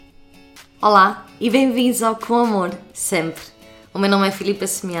Olá e bem-vindos ao Com Amor, sempre. O meu nome é Filipa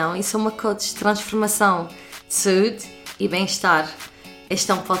Simeão e sou uma coach de transformação, de saúde e bem-estar. Este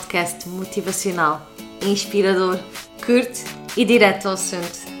é um podcast motivacional, inspirador, curto e direto ao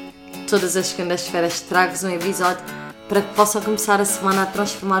assunto. Todas as segundas-feiras trago-vos um episódio para que possam começar a semana a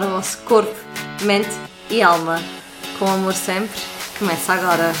transformar o vosso corpo, mente e alma. Com amor sempre, começa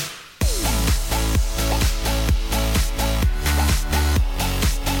agora.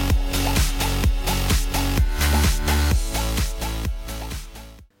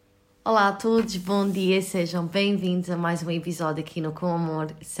 Olá a todos, bom dia, sejam bem-vindos a mais um episódio aqui no Com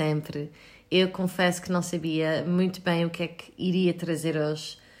Amor Sempre. Eu confesso que não sabia muito bem o que é que iria trazer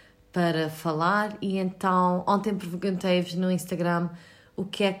hoje para falar e então ontem perguntei-vos no Instagram o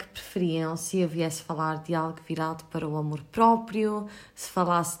que é que preferiam, se eu viesse falar de algo virado para o amor próprio, se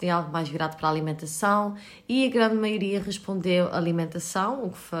falasse de algo mais virado para a alimentação, e a grande maioria respondeu alimentação,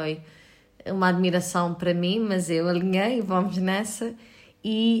 o que foi uma admiração para mim, mas eu alinhei, vamos nessa.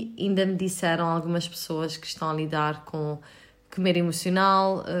 E ainda me disseram algumas pessoas que estão a lidar com comer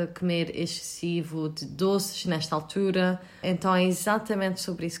emocional, comer excessivo de doces nesta altura. Então é exatamente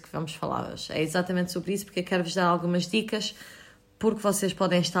sobre isso que vamos falar hoje. É exatamente sobre isso porque eu quero vos dar algumas dicas, porque vocês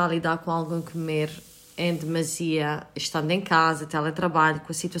podem estar a lidar com algum comer em demasia, estando em casa, teletrabalho,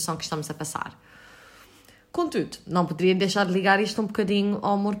 com a situação que estamos a passar. Contudo, não poderia deixar de ligar isto um bocadinho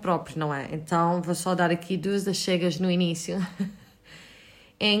ao amor próprio, não é? Então vou só dar aqui duas achegas no início.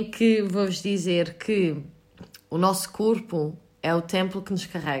 Em que vou-vos dizer que o nosso corpo é o templo que nos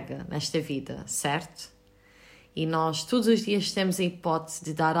carrega nesta vida, certo? E nós todos os dias temos a hipótese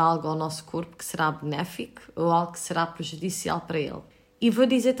de dar algo ao nosso corpo que será benéfico ou algo que será prejudicial para ele. E vou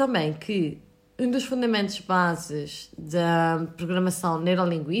dizer também que um dos fundamentos bases da programação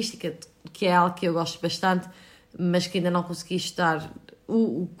neurolinguística, que é algo que eu gosto bastante, mas que ainda não consegui estudar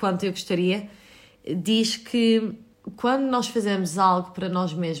o quanto eu gostaria, diz que quando nós fazemos algo para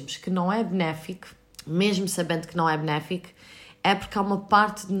nós mesmos que não é benéfico, mesmo sabendo que não é benéfico, é porque há uma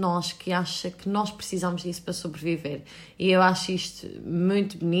parte de nós que acha que nós precisamos disso para sobreviver. E eu acho isto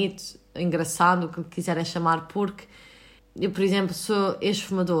muito bonito, engraçado, o que quiserem chamar, porque eu, por exemplo, sou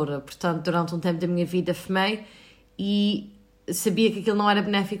ex-fumadora, portanto, durante um tempo da minha vida fumei e sabia que aquilo não era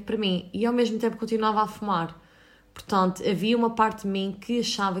benéfico para mim e ao mesmo tempo continuava a fumar. Portanto, havia uma parte de mim que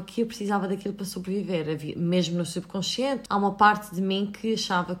achava que eu precisava daquilo para sobreviver. Mesmo no subconsciente, há uma parte de mim que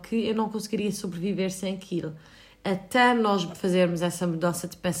achava que eu não conseguiria sobreviver sem aquilo. Até nós fazermos essa mudança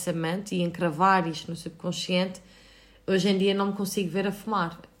de pensamento e encravar isto no subconsciente, hoje em dia não me consigo ver a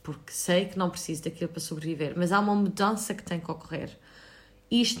fumar, porque sei que não preciso daquilo para sobreviver. Mas há uma mudança que tem que ocorrer.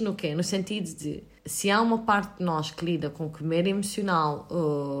 Isto no quê? No sentido de, se há uma parte de nós que lida com comer emocional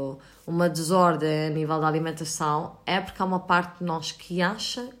ou uma desordem a nível da alimentação, é porque há uma parte de nós que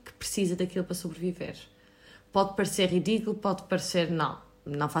acha que precisa daquilo para sobreviver. Pode parecer ridículo, pode parecer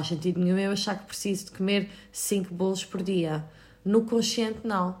não faz sentido nenhum eu achar que preciso de comer 5 bolos por dia. No consciente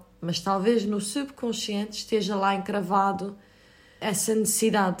não, mas talvez no subconsciente esteja lá encravado essa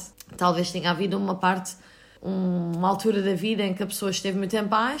necessidade. Talvez tenha havido uma altura da vida em que a pessoa esteve muito em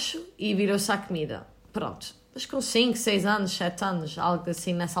baixo e virou-se à comida. Pronto. Mas com 5, 6 anos, 7 anos, algo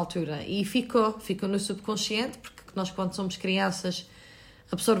assim nessa altura. E ficou no subconsciente, porque nós quando somos crianças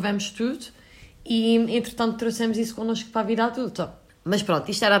absorvemos tudo e entretanto trouxemos isso connosco para a vida adulta. Mas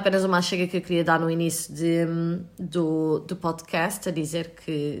pronto, isto era apenas uma chega que eu queria dar no início do podcast, a dizer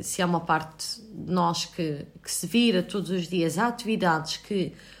que se há uma parte de nós que se vira todos os dias a atividades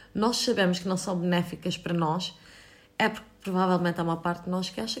que nós sabemos que não são benéficas para nós, é porque provavelmente há uma parte de nós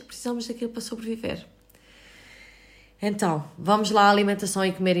que acha que precisamos daquilo para sobreviver. Então, vamos lá à alimentação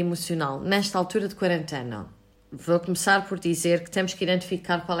e comer emocional. Nesta altura de quarentena, vou começar por dizer que temos que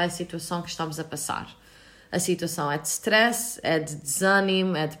identificar qual é a situação que estamos a passar. A situação é de stress, é de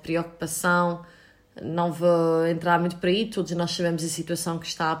desânimo, é de preocupação. Não vou entrar muito por aí, todos nós sabemos a situação que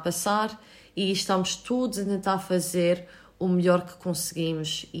está a passar e estamos todos a tentar fazer o melhor que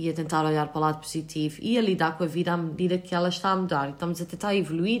conseguimos e a tentar olhar para o lado positivo e a lidar com a vida à medida que ela está a mudar. E estamos a tentar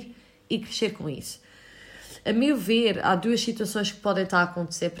evoluir e crescer com isso. A meu ver, há duas situações que podem estar a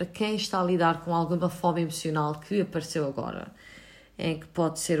acontecer para quem está a lidar com alguma fome emocional que apareceu agora. Em que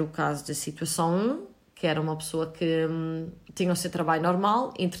pode ser o caso da situação 1, que era uma pessoa que tinha o seu trabalho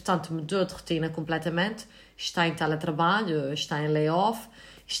normal, entretanto mudou de rotina completamente, está em teletrabalho, está em layoff,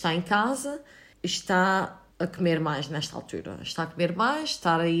 está em casa, está a comer mais nesta altura. Está a comer mais,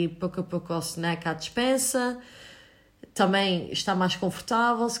 está aí pouco a pouco ao snack à despensa, também está mais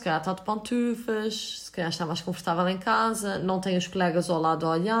confortável, se calhar está de pantufas, se calhar está mais confortável em casa, não tem os colegas ao lado a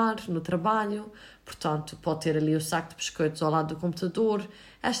olhar, no trabalho, Portanto, pode ter ali o saco de biscoitos ao lado do computador.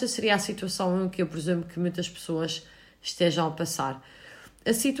 Esta seria a situação 1 que eu presumo que muitas pessoas estejam a passar.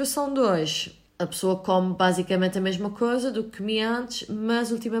 A situação 2, a pessoa come basicamente a mesma coisa do que comia antes,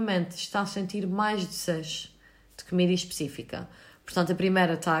 mas ultimamente está a sentir mais desejos de comida específica. Portanto, a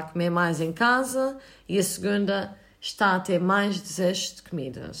primeira está a comer mais em casa e a segunda está a ter mais desejos de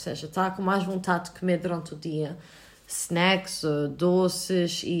comida, ou seja, está com mais vontade de comer durante o dia snacks,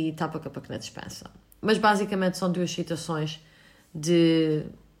 doces e está para na despensa. Mas basicamente são 2 situações de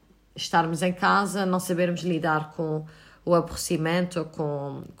estarmos em casa, não sabermos lidar com o aborrecimento ou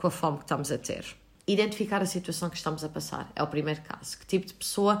com a fome que estamos a ter. Identificar a situação que estamos a passar é o primeiro caso. Que tipo de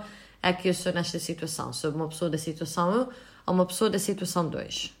pessoa é que eu sou nesta situação? Sou uma pessoa da situação 1 ou uma pessoa da situação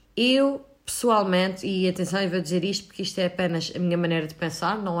 2? Eu, pessoalmente, e atenção, eu vou dizer isto porque isto é apenas a minha maneira de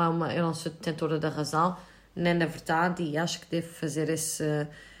pensar, eu não sou detentora da razão, nem na verdade, e acho que devo fazer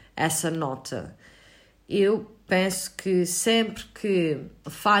essa nota. Eu penso que sempre que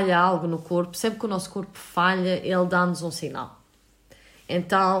falha algo no corpo, sempre que o nosso corpo falha, ele dá-nos um sinal.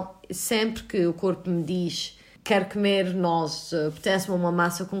 Então, sempre que o corpo me diz quero comer nozes, apetece-me uma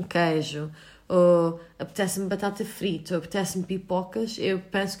massa com queijo, ou apetece-me batata frita, ou apetece-me pipocas, eu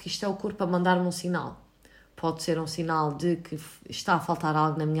penso que isto é o corpo a mandar-me um sinal. Pode ser um sinal de que está a faltar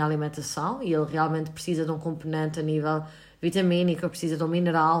algo na minha alimentação e ele realmente precisa de um componente a nível vitamínico, ou precisa de um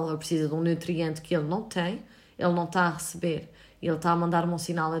mineral, ou precisa de um nutriente que ele não tem, ele não está a receber. Ele está a mandar-me um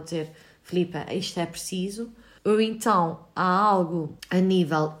sinal a dizer, Filipa, isto é preciso. Ou então há algo a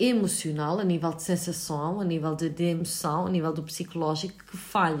nível emocional, a nível de sensação, a nível de emoção, a nível do psicológico que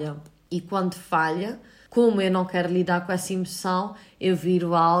falha. E quando falha, como eu não quero lidar com essa emoção, eu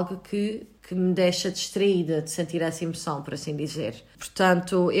viro algo que me deixa distraída de sentir essa emoção, por assim dizer.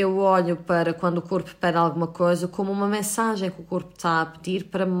 Portanto, eu olho para quando o corpo pede alguma coisa como uma mensagem que o corpo está a pedir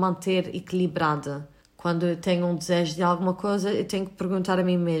para me manter equilibrada. Quando eu tenho um desejo de alguma coisa, eu tenho que perguntar a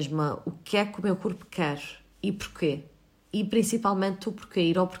mim mesma o que é que o meu corpo quer e porquê. E principalmente o porquê,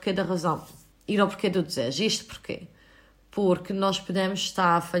 ir ao porquê da razão, ir ao porquê do desejo. Isto porquê? Porque nós podemos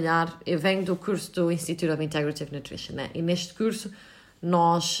estar a falhar. Eu venho do curso do Institute of Integrative Nutrition, né? E neste curso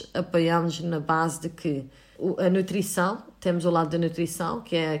nós apoiamos na base de que a nutrição, temos o lado da nutrição,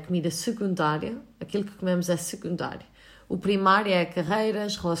 que é a comida secundária, aquilo que comemos é secundário. O primário é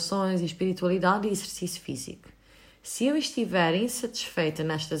carreiras, relações, espiritualidade e exercício físico. Se eu estiver insatisfeita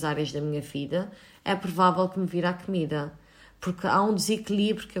nestas áreas da minha vida, é provável que me vire a comida, porque há um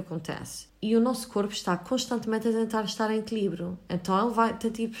desequilíbrio que acontece. E o nosso corpo está constantemente a tentar estar em equilíbrio. Então ele vai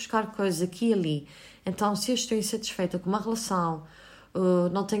tentar ir buscar coisas aqui e ali. Então se eu estou insatisfeita com uma relação,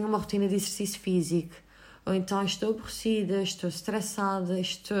 não tenho uma rotina de exercício físico, ou então estou aborrecida, estou estressada,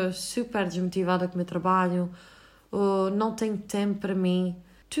 estou super desmotivada com o meu trabalho, ou não tenho tempo para mim,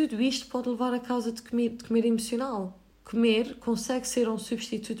 tudo isto pode levar a causa de comida emocional. Comer consegue ser um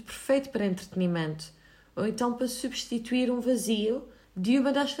substituto perfeito para entretenimento, ou então para substituir um vazio de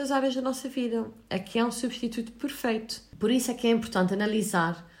uma destas áreas da nossa vida. Aqui é um substituto perfeito. Por isso é que é importante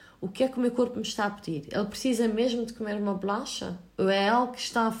analisar o que é que o meu corpo me está a pedir. Ele precisa mesmo de comer uma bolacha? Ou é algo que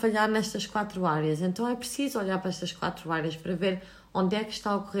está a falhar nestas 4 áreas? Então é preciso olhar para estas 4 áreas para ver onde é que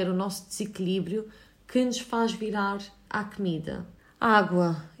está a ocorrer o nosso desequilíbrio que nos faz virar à comida. A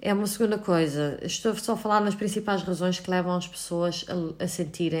água é uma segunda coisa. Estou só a falar nas principais razões que levam as pessoas a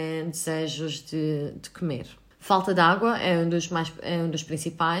sentirem desejos de comer. Falta de água é um dos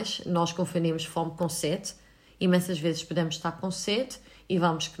principais. Nós confundimos fome com sede. Imensas vezes podemos estar com sede e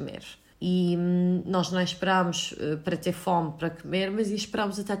vamos comer. E nós não esperamos para ter fome para comer, mas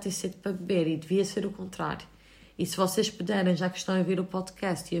esperamos até ter sede para beber, e devia ser o contrário. E se vocês puderem, já que estão a ouvir o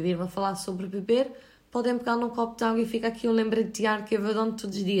podcast e a ouvir-me a falar sobre beber, podem pegar num copo de água e fica aqui um lembrete diário que eu vou dando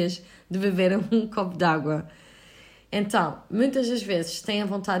todos os dias de beber um copo de água. Então, muitas das vezes têm a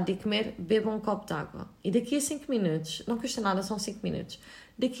vontade de comer, bebam um copo de água. E daqui a 5 minutos, não custa nada, são 5 minutos.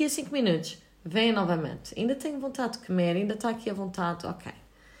 Daqui a 5 minutos, venham novamente. Ainda tenho vontade de comer, ainda está aqui a vontade, ok.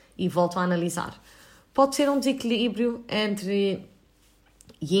 E volto a analisar. Pode ser um desequilíbrio entre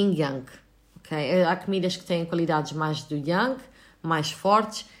yin e yang. Okay? Há comidas que têm qualidades mais do yang, mais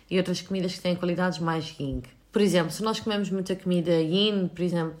fortes, e outras comidas que têm qualidades mais yin. Por exemplo, se nós comemos muita comida yin, por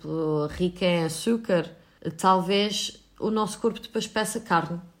exemplo, rica em açúcar, talvez o nosso corpo depois peça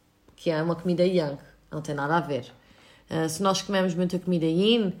carne, que é uma comida yang, não tem nada a ver. Se nós comemos muita comida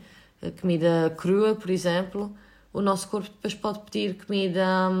yin, comida crua, por exemplo, o nosso corpo depois pode pedir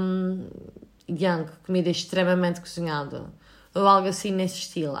comida yang, comida extremamente cozinhada, ou algo assim nesse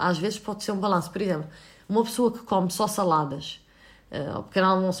estilo. Às vezes pode ser um balanço. Por exemplo, uma pessoa que come só saladas, ao pequeno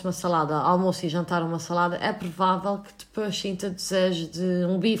almoço uma salada, almoço e jantar uma salada, é provável que depois sinta desejo de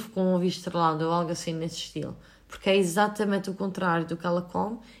um bife com um ovo estrelado ou algo assim nesse estilo. Porque é exatamente o contrário do que ela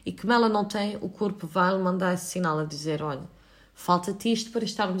come e como ela não tem, o corpo vai lhe mandar esse sinal a dizer, olha, falta-te isto para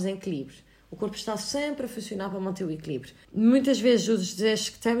estarmos em equilíbrio. O corpo está sempre a funcionar para manter o equilíbrio. Muitas vezes os desejos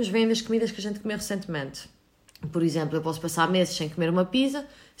que temos vêm das comidas que a gente comeu recentemente. Por exemplo, eu posso passar meses sem comer uma pizza.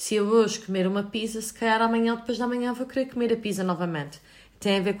 Se eu hoje comer uma pizza, se calhar amanhã ou depois da manhã vou querer comer a pizza novamente.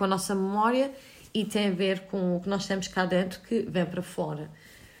 Tem a ver com a nossa memória e tem a ver com o que nós temos cá dentro que vem para fora.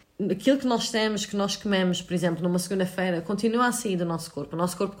 Aquilo que nós temos, que nós comemos, por exemplo, numa segunda-feira, continua a sair do nosso corpo. O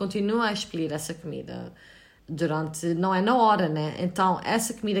nosso corpo continua a expelir essa comida durante, não é na hora, né? Então,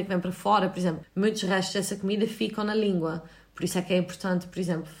 essa comida que vem para fora, por exemplo, muitos restos dessa comida ficam na língua. Por isso é que é importante, por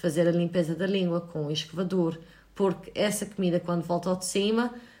exemplo, fazer a limpeza da língua com o escovador, porque essa comida, quando volta ao de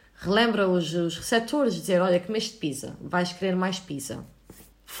cima, relembra os receptores, dizer, olha, comeste pizza, vais querer mais pizza.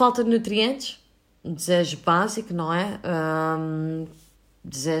 Falta de nutrientes, um desejo básico, não é?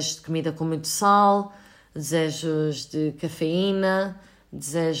 Desejos de comida com muito sal, desejos de cafeína,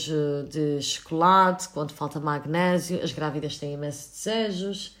 desejo de chocolate, quando falta magnésio. As grávidas têm imensos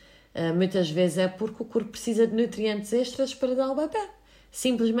desejos. Muitas vezes é porque o corpo precisa de nutrientes extras para dar ao bebê.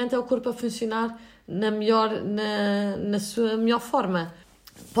 Simplesmente é o corpo a funcionar na sua melhor forma.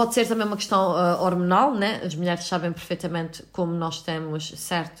 Pode ser também uma questão hormonal, né? As mulheres sabem perfeitamente como nós temos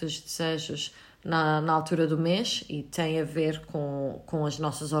certos desejos na altura do mês e tem a ver com as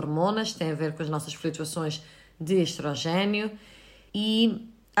nossas hormonas, tem a ver com as nossas flutuações de estrogênio e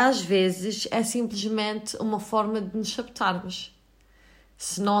às vezes é simplesmente uma forma de nos sabotarmos.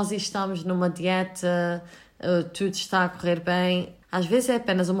 Se nós estamos numa dieta, tudo está a correr bem, às vezes é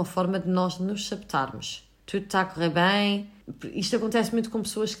apenas uma forma de nós nos sabotarmos. Tudo está a correr bem. Isto acontece muito com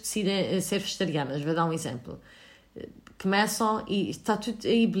pessoas que decidem ser vegetarianas. Vou dar um exemplo. Começam e está tudo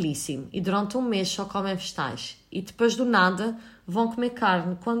aí belíssimo. E durante um mês só comem vegetais. E depois do nada vão comer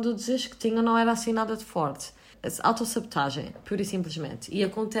carne, quando o desejo que tinham não era assim nada de forte. Autossabotagem, pura e simplesmente. E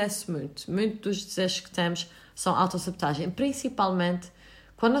acontece muito. Muito dos desejos que temos são autossabotagem. Principalmente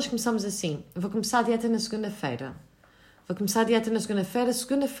quando nós começamos assim. Vou começar a dieta na segunda-feira.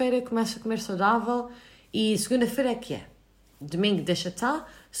 Segunda-feira eu começo a comer saudável e segunda-feira é que é. Domingo deixa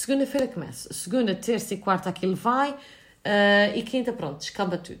estar, segunda-feira começa. Segunda, terça e quarta aquilo vai e quinta, pronto,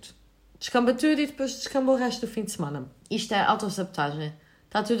 descamba tudo. Descamba tudo e depois descamba o resto do fim de semana. Isto é autossabotagem.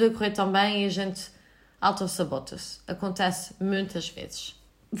 Está tudo a correr tão bem e a gente autossabota-se. Acontece muitas vezes.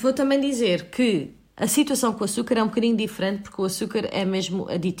 Vou também dizer que a situação com o açúcar é um bocadinho diferente porque o açúcar é mesmo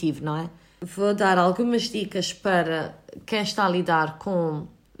aditivo, não é? Vou dar algumas dicas para quem está a lidar com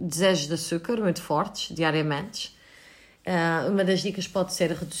desejos de açúcar muito fortes, diariamente. Uma das dicas pode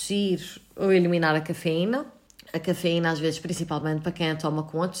ser reduzir ou eliminar a cafeína. A cafeína, às vezes, principalmente para quem a toma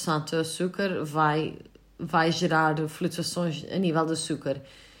com adoçante, o açúcar vai gerar flutuações a nível do açúcar.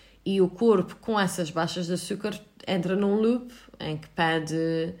 E o corpo, com essas baixas de açúcar, entra num loop em que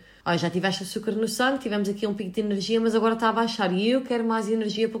pede... Olha, já tiveste açúcar no sangue, tivemos aqui um pico de energia, mas agora está a baixar e eu quero mais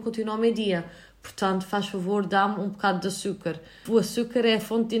energia para continuar o meu dia. Portanto, faz favor, dá-me um bocado de açúcar. O açúcar é a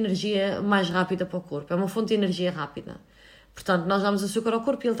fonte de energia mais rápida para o corpo, é uma fonte de energia rápida. Portanto, nós damos açúcar ao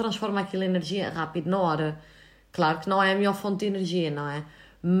corpo e ele transforma aquilo em energia rápido, na hora. Claro que não é a melhor fonte de energia, não é?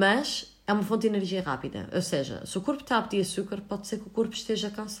 Mas é uma fonte de energia rápida. Ou seja, se o corpo está a pedir açúcar, pode ser que o corpo esteja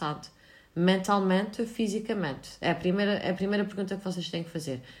cansado. Mentalmente ou fisicamente. É a primeira pergunta que vocês têm que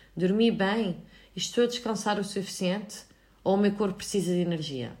fazer. Dormi bem? Estou a descansar o suficiente? Ou o meu corpo precisa de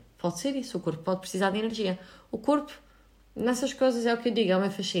energia? Pode ser isso, o corpo pode precisar de energia. O corpo, nessas coisas é o que eu digo, é o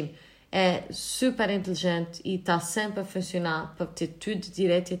meu fascínio. É super inteligente e está sempre a funcionar para ter tudo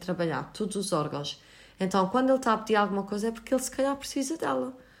direito e a trabalhar, todos os órgãos. Então, quando ele está a pedir alguma coisa é porque ele se calhar precisa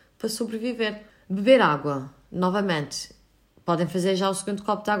dela para sobreviver. Beber água, novamente. Podem fazer já o segundo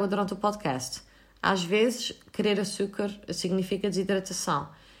copo de água durante o podcast. Às vezes, querer açúcar significa desidratação.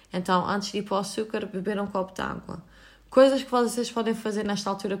 Então, antes de ir para o açúcar, beber um copo de água. Coisas que vocês podem fazer nesta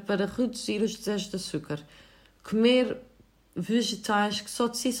altura para reduzir os desejos de açúcar. Comer vegetais que só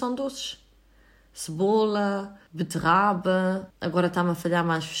de si são doces. Cebola, beterraba, agora está-me a falhar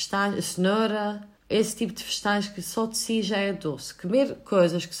mais vegetais, cenoura. Esse tipo de vegetais que só de si já é doce. Comer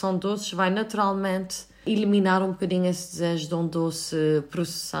coisas que são doces vai naturalmente eliminar um bocadinho esse desejo de um doce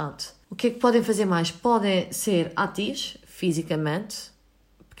processado. O que é que podem fazer mais? Podem ser ativos fisicamente,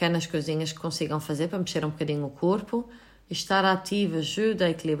 pequenas coisinhas que consigam fazer para mexer um bocadinho o corpo. Estar ativo ajuda a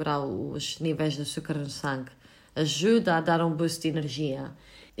equilibrar os níveis de açúcar no sangue, ajuda a dar um boost de energia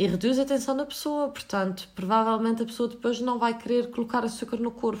e reduz a tensão da pessoa. Portanto, provavelmente a pessoa depois não vai querer colocar açúcar no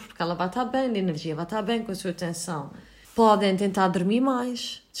corpo porque ela vai estar bem de energia, vai estar bem com a sua tensão. Podem tentar dormir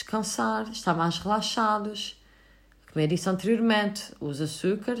mais, descansar, estar mais relaxados. Como eu disse anteriormente, os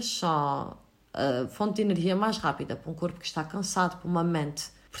açúcares são a fonte de energia mais rápida para um corpo que está cansado, para uma mente.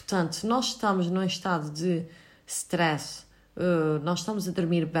 Portanto, se nós estamos num estado de stress, nós estamos a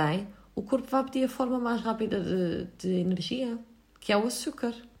dormir bem, o corpo vai pedir a forma mais rápida de energia, que é o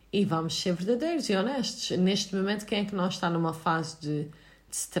açúcar. E vamos ser verdadeiros e honestos. Neste momento, quem é que não está numa fase de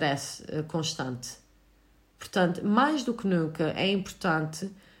stress constante? Portanto, mais do que nunca, é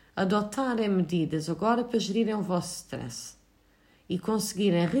importante adotarem medidas agora para gerirem o vosso stress e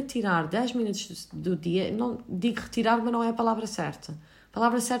conseguirem retirar 10 minutos do dia. Não digo retirar, mas não é a palavra certa. A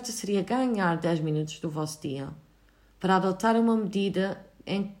palavra certa seria ganhar 10 minutos do vosso dia para adotarem uma medida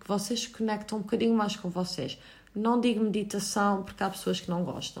em que vocês se conectam um bocadinho mais com vocês. Não digo meditação porque há pessoas que não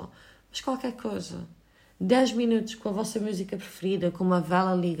gostam, mas qualquer coisa. 10 minutos com a vossa música preferida, com uma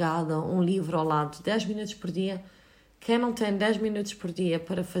vela ligada, um livro ao lado, 10 minutos por dia. Quem não tem 10 minutos por dia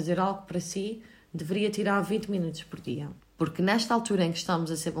para fazer algo para si, deveria tirar 20 minutos por dia. Porque nesta altura em que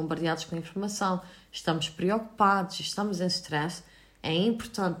estamos a ser bombardeados com informação, estamos preocupados, estamos em stress, é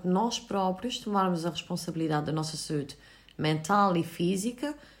importante nós próprios tomarmos a responsabilidade da nossa saúde mental e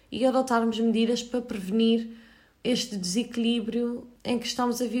física e adotarmos medidas para prevenir este desequilíbrio em que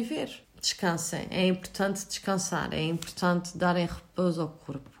estamos a viver. Descansem, é importante descansar, é importante darem repouso ao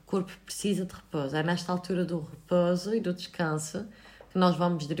corpo. O corpo precisa de repouso. É nesta altura do repouso e do descanso que nós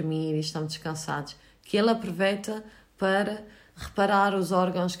vamos dormir e estamos descansados, que ele aproveita para reparar os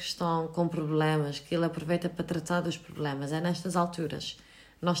órgãos que estão com problemas, que ele aproveita para tratar dos problemas. É nestas alturas.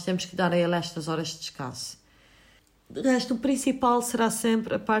 Nós temos que dar a ele estas horas de descanso. De resto, o principal será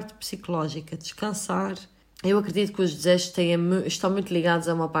sempre a parte psicológica, descansar. Eu acredito que os desejos estão muito ligados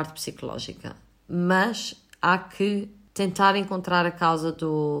a uma parte psicológica, mas há que tentar encontrar a causa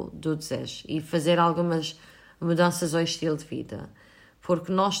do desejo e fazer algumas mudanças ao estilo de vida,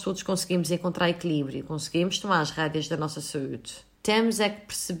 porque nós todos conseguimos encontrar equilíbrio, conseguimos tomar as rédeas da nossa saúde. Temos é que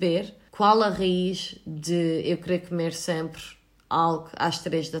perceber qual a raiz de eu querer comer sempre algo às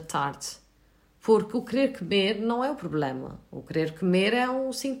 3 da tarde, porque o querer comer não é o problema, o querer comer é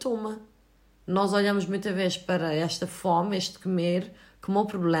um sintoma. Nós olhamos muitas vezes para esta fome, este comer, como um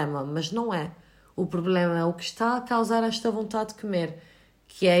problema, mas não é. O problema é o que está a causar esta vontade de comer,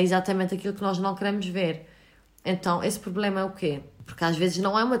 que é exatamente aquilo que nós não queremos ver. Então, esse problema é o quê? Porque às vezes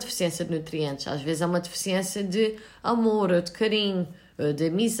não é uma deficiência de nutrientes, às vezes é uma deficiência de amor, ou de carinho, ou de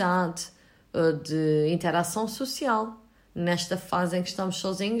amizade, ou de interação social. Nesta fase em que estamos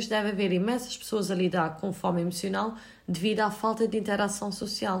sozinhos, deve haver imensas pessoas a lidar com fome emocional devido à falta de interação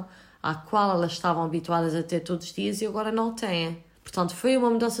social, à qual elas estavam habituadas a ter todos os dias e agora não têm. Portanto, foi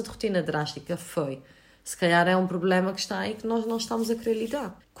uma mudança de rotina drástica, foi. Se calhar é um problema que está aí que nós não estamos a querer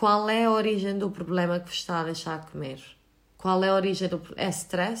lidar. Qual é a origem do problema que vos está a deixar de comer? Qual é a origem do problema? É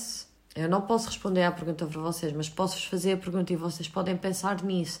stress? Eu não posso responder à pergunta para vocês, mas posso-vos fazer a pergunta e vocês podem pensar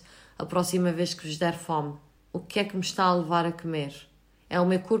nisso a próxima vez que vos der fome. O que é que me está a levar a comer? É o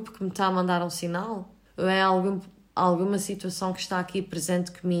meu corpo que me está a mandar um sinal? Ou é alguma situação que está aqui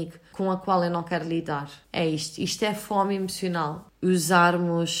presente comigo, com a qual eu não quero lidar? É isto. Isto é fome emocional.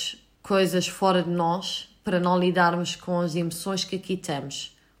 Usarmos coisas fora de nós para não lidarmos com as emoções que aqui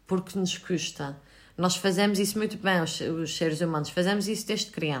temos, porque nos custa. Nós fazemos isso muito bem, os seres humanos, fazemos isso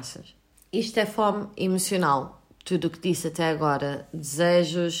desde crianças. Isto é fome emocional. Tudo o que disse até agora,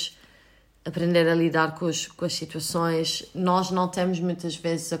 desejos, aprender a lidar com as situações. Nós não temos muitas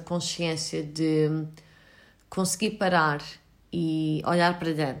vezes a consciência de conseguir parar e olhar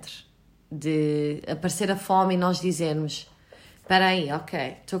para dentro, de aparecer a fome e nós dizermos: espera aí,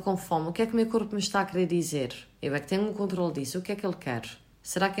 ok, estou com fome, o que é que o meu corpo me está a querer dizer? Eu é que tenho um controle disso, o que é que ele quer?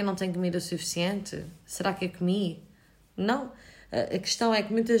 Será que eu não tenho comida suficiente? Será que eu comi? Não. A questão é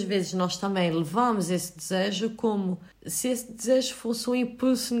que muitas vezes nós também levamos esse desejo como se esse desejo fosse um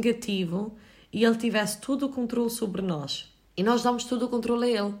impulso negativo e ele tivesse todo o controle sobre nós. E nós damos todo o controle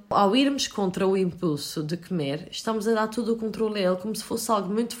a ele. Ao irmos contra o impulso de comer, estamos a dar todo o controle a ele como se fosse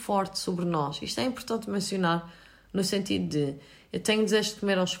algo muito forte sobre nós. Isto é importante mencionar no sentido de: eu tenho desejo de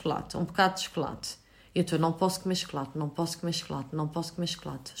comer um chocolate, um bocado de chocolate. Eu não posso comer chocolate, não posso comer chocolate, não posso comer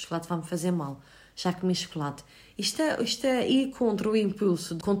chocolate. O chocolate vai-me fazer mal. Já comi chocolate. Isto é ir contra o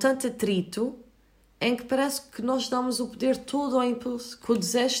impulso, com tanto atrito, em que parece que nós damos o poder todo ao impulso, que o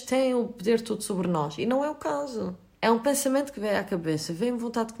desejo tem o poder todo sobre nós. E não é o caso. É um pensamento que vem à cabeça. Vem-me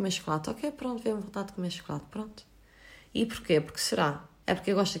vontade de comer chocolate. Ok, pronto, vem-me vontade de comer chocolate. Pronto. E porquê? Porque será? É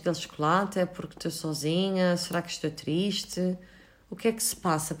porque eu gosto daquele chocolate? É porque estou sozinha? Será que estou triste? O que é que se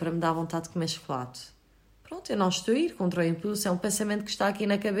passa para me dar vontade de comer chocolate? Pronto, eu não estou a ir contra o impulso. É um pensamento que está aqui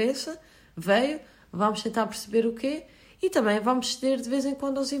na cabeça. Veio, vamos tentar perceber o quê? E também vamos ceder de vez em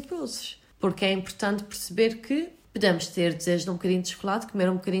quando aos impulsos, porque é importante perceber que podemos ter desejos de um bocadinho de chocolate, comer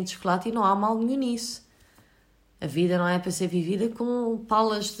um bocadinho de chocolate e não há mal nenhum nisso. A vida não é para ser vivida com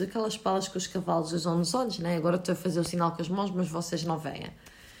aquelas palas que os cavalos usam nos olhos, né? Agora estou a fazer o sinal com as mãos, mas vocês não veem.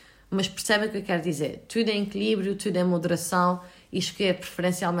 Mas percebem o que eu quero dizer. Tudo em equilíbrio, tudo em moderação e escolher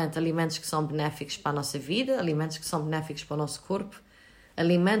preferencialmente alimentos que são benéficos para a nossa vida, alimentos que são benéficos para o nosso corpo,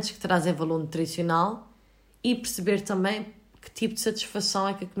 alimentos que trazem valor nutricional e perceber também que tipo de satisfação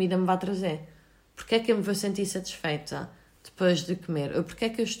é que a comida me vai trazer. Porque é que eu me vou sentir satisfeita depois de comer? Ou porque é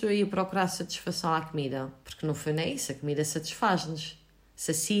que eu estou aí a procurar satisfação à comida? Porque no fundo é isso, a comida satisfaz-nos,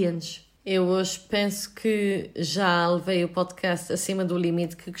 sacia-nos. Eu hoje penso que já levei o podcast acima do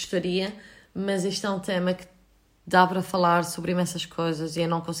limite que gostaria, mas este é um tema que dá para falar sobre imensas coisas e eu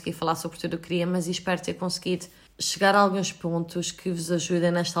não consegui falar sobre tudo o que queria, mas espero ter conseguido chegar a alguns pontos que vos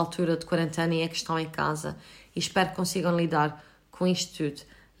ajudem nesta altura de quarentena e a que estão em casa e espero que consigam lidar com isto tudo.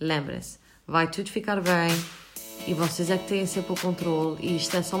 Lembrem-se, vai tudo ficar bem e vocês é que têm sempre o controle e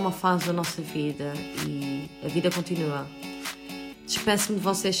isto é só uma fase da nossa vida e a vida continua. Despeço-me de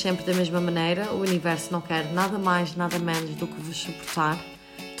vocês sempre da mesma maneira, o universo não quer nada mais, nada menos do que vos suportar.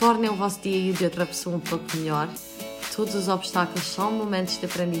 Tornem o vosso dia e o de outra pessoa um pouco melhor. Todos os obstáculos são momentos de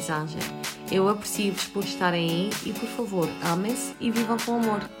aprendizagem. Eu aprecio-vos por estarem aí e, por favor, amem-se e vivam com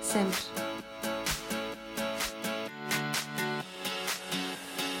amor, sempre.